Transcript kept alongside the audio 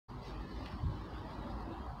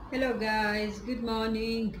Hello guys, good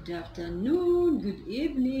morning, good afternoon, good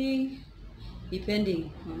evening,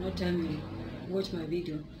 depending on what time you watch my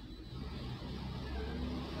video.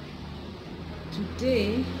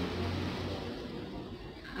 Today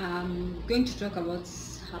I'm going to talk about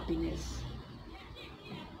happiness.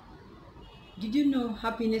 Did you know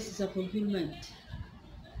happiness is a fulfillment?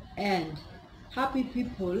 And happy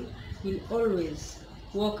people will always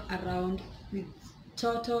walk around with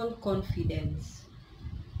total confidence.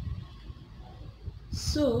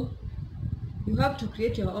 So you have to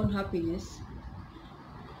create your own happiness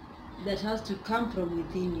that has to come from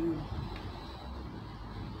within you.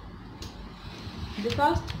 The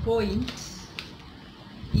first point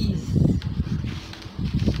is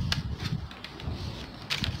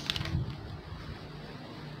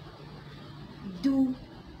do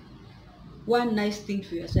one nice thing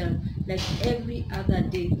for yourself. Like every other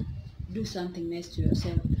day, do something nice to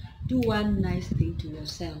yourself. Do one nice thing to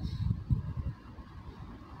yourself.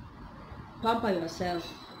 Pamper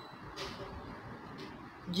yourself.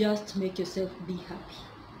 Just make yourself be happy.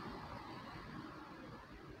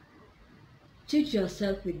 Treat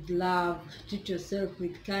yourself with love. Treat yourself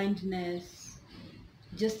with kindness.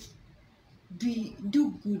 Just do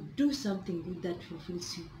good. Do something good that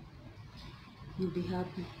fulfills you. You'll be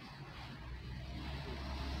happy.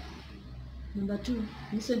 Number 2,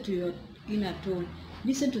 listen to your inner tone.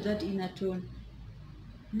 Listen to that inner tone.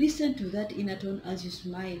 Listen to that inner tone as you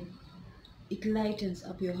smile. It lightens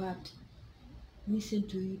up your heart. Listen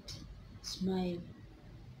to it. Smile.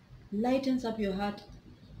 Lightens up your heart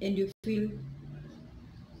and you feel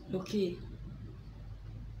okay.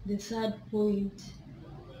 The third point,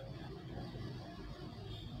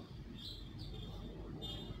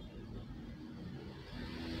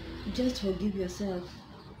 just forgive yourself.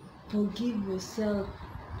 Forgive yourself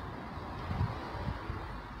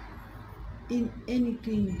in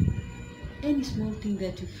anything, any small thing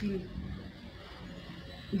that you feel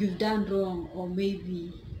you've done wrong, or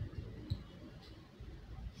maybe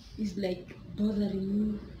it's like bothering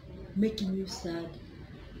you, making you sad.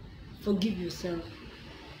 Forgive yourself.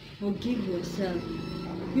 Forgive yourself.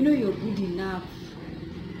 You know you're good enough.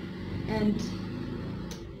 And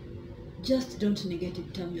just don't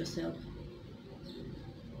negative term yourself.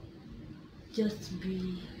 Just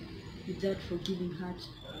be with that forgiving heart.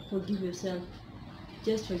 Forgive yourself.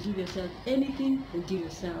 Just forgive yourself. Anything, forgive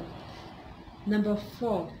yourself. Number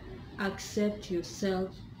 4, accept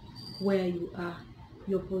yourself where you are.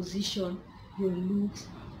 Your position, your looks,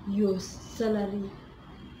 your salary,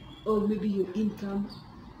 or maybe your income,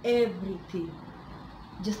 everything.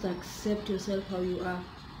 Just accept yourself how you are.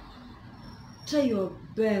 Try your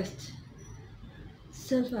best.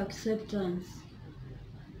 Self-acceptance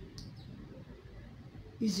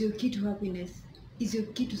is your key to happiness, is your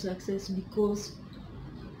key to success, because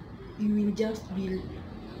you will just be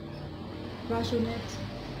passionate,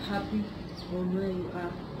 happy on where you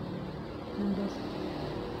are. Number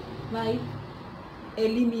 5,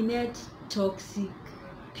 eliminate toxic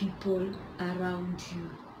people around you.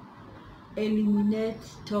 Eliminate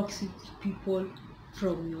toxic people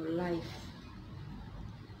from your life.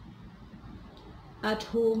 At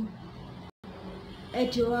home,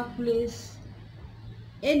 at your workplace,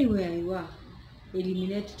 anywhere you are,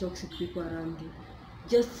 eliminate toxic people around you.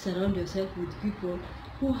 Just surround yourself with people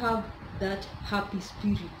who have that happy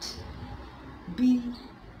spirit. Be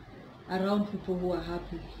around people who are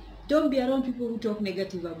happy. Don't be around people who talk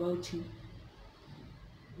negative about you.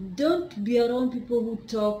 Don't be around people who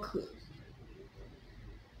talk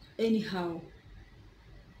anyhow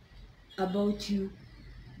about you.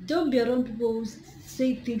 Don't be around people who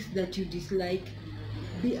say things that you dislike.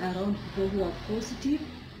 Be around people who are positive,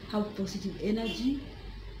 have positive energy,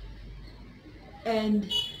 and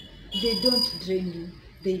they don't drain you.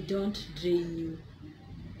 They don't drain you.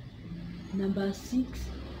 Number 6,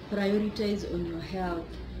 prioritize on your health.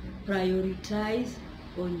 Prioritize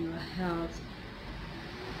on your health.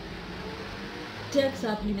 Take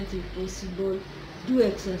supplements if possible. Do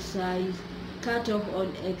exercise. Cut off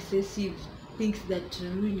on excessive things that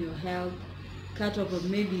ruin your health. Cut off on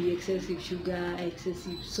maybe excessive sugar,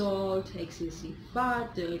 excessive salt, excessive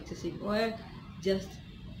fat, or excessive oil. Just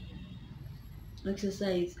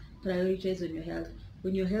exercise. Prioritize on your health.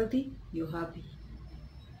 When you're healthy, you're happy.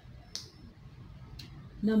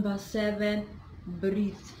 Number 7,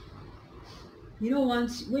 breathe. You know,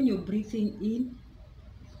 when you're breathing in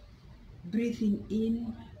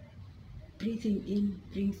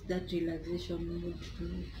brings that relaxation mood to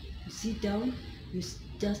you. You sit down, you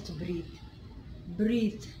just breathe.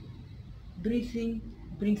 Breathing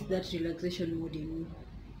brings that relaxation mood in you.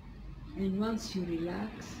 And once you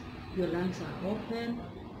relax, your lungs are open,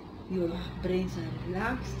 your brains are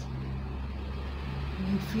relaxed,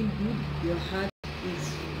 you feel good, your heart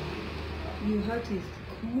is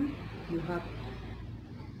cool, you're happy.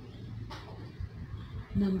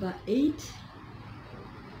 Number 8,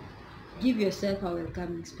 give yourself a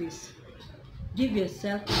welcoming space. Give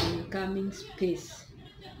yourself a welcoming space.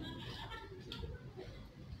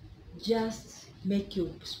 Just make your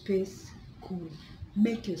space cool.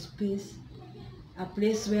 Make your space a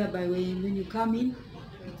place whereby when you come in,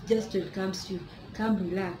 it just welcomes you. Come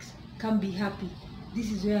relax, come be happy.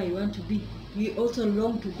 This is where you want to be. You also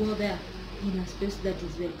long to go there in a space that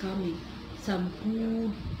is welcoming. Some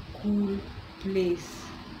cool place.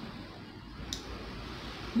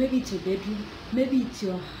 Maybe it's your bedroom, maybe it's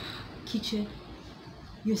your kitchen,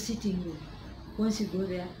 your sitting room. Once you go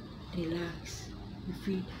there, relax. You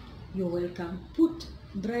feel you're welcome. Put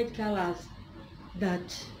bright colors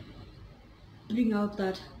that bring out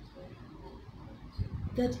that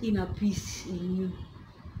inner peace in you.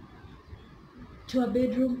 To a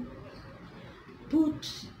bedroom, put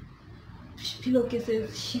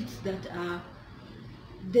pillowcases, sheets that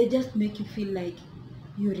they just make you feel like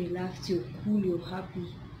you're relaxed, you're cool, you're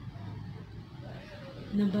happy.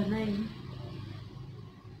 Number 9,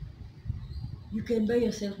 you can buy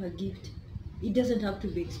yourself a gift. It doesn't have to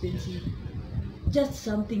be expensive. Just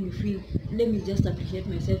something you feel, let me just appreciate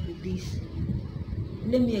myself with this.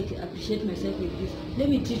 Let me appreciate myself with this. Let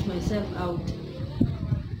me treat myself out.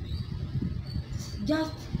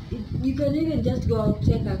 You can even just go out,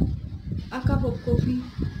 take a cup of coffee.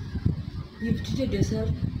 You've treated yourself,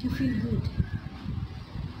 you feel good.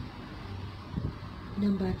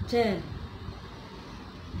 Number 10,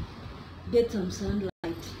 get some sunlight.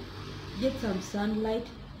 Get some sunlight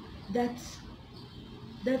that's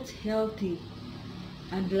healthy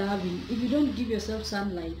and loving. If you don't give yourself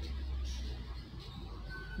sunlight,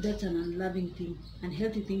 that's an unloving thing,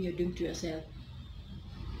 unhealthy thing you're doing to yourself.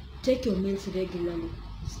 Take your meals regularly.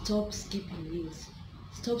 Stop skipping meals.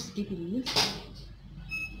 Stop skipping meals.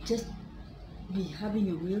 Just be having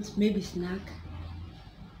your meals, maybe snack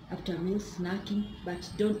after meals, snacking, but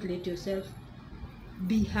don't let yourself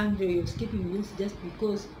be hungry. You're skipping meals just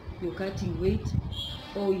because you're cutting weight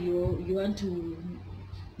or you want to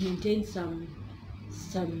maintain some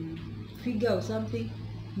figure or something.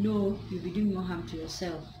 No, you'll be doing more harm to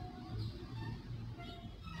yourself.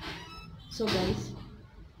 So guys,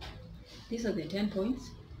 these are the 10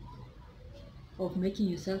 points of making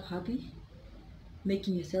yourself happy,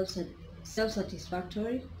 making yourself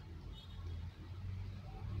self-satisfactory.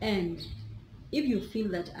 And if you feel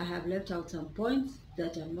that I have left out some points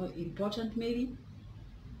that are more important, maybe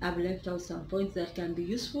I've left out some points that can be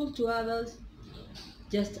useful to others,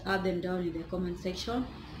 just add them down in the comment section.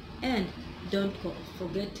 And don't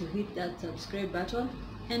forget to hit that subscribe button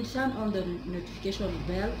and turn on the notification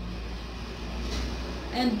bell,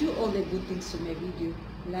 and do all the good things to my video.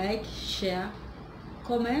 Like, share,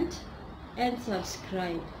 comment, and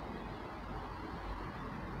subscribe.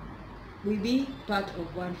 We be part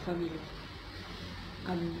of one family.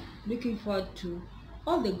 I'm looking forward to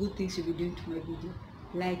all the good things you'll be doing to my video.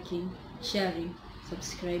 Liking, sharing,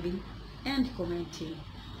 subscribing, and commenting.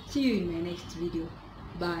 See you in my next video.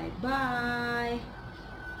 Bye bye.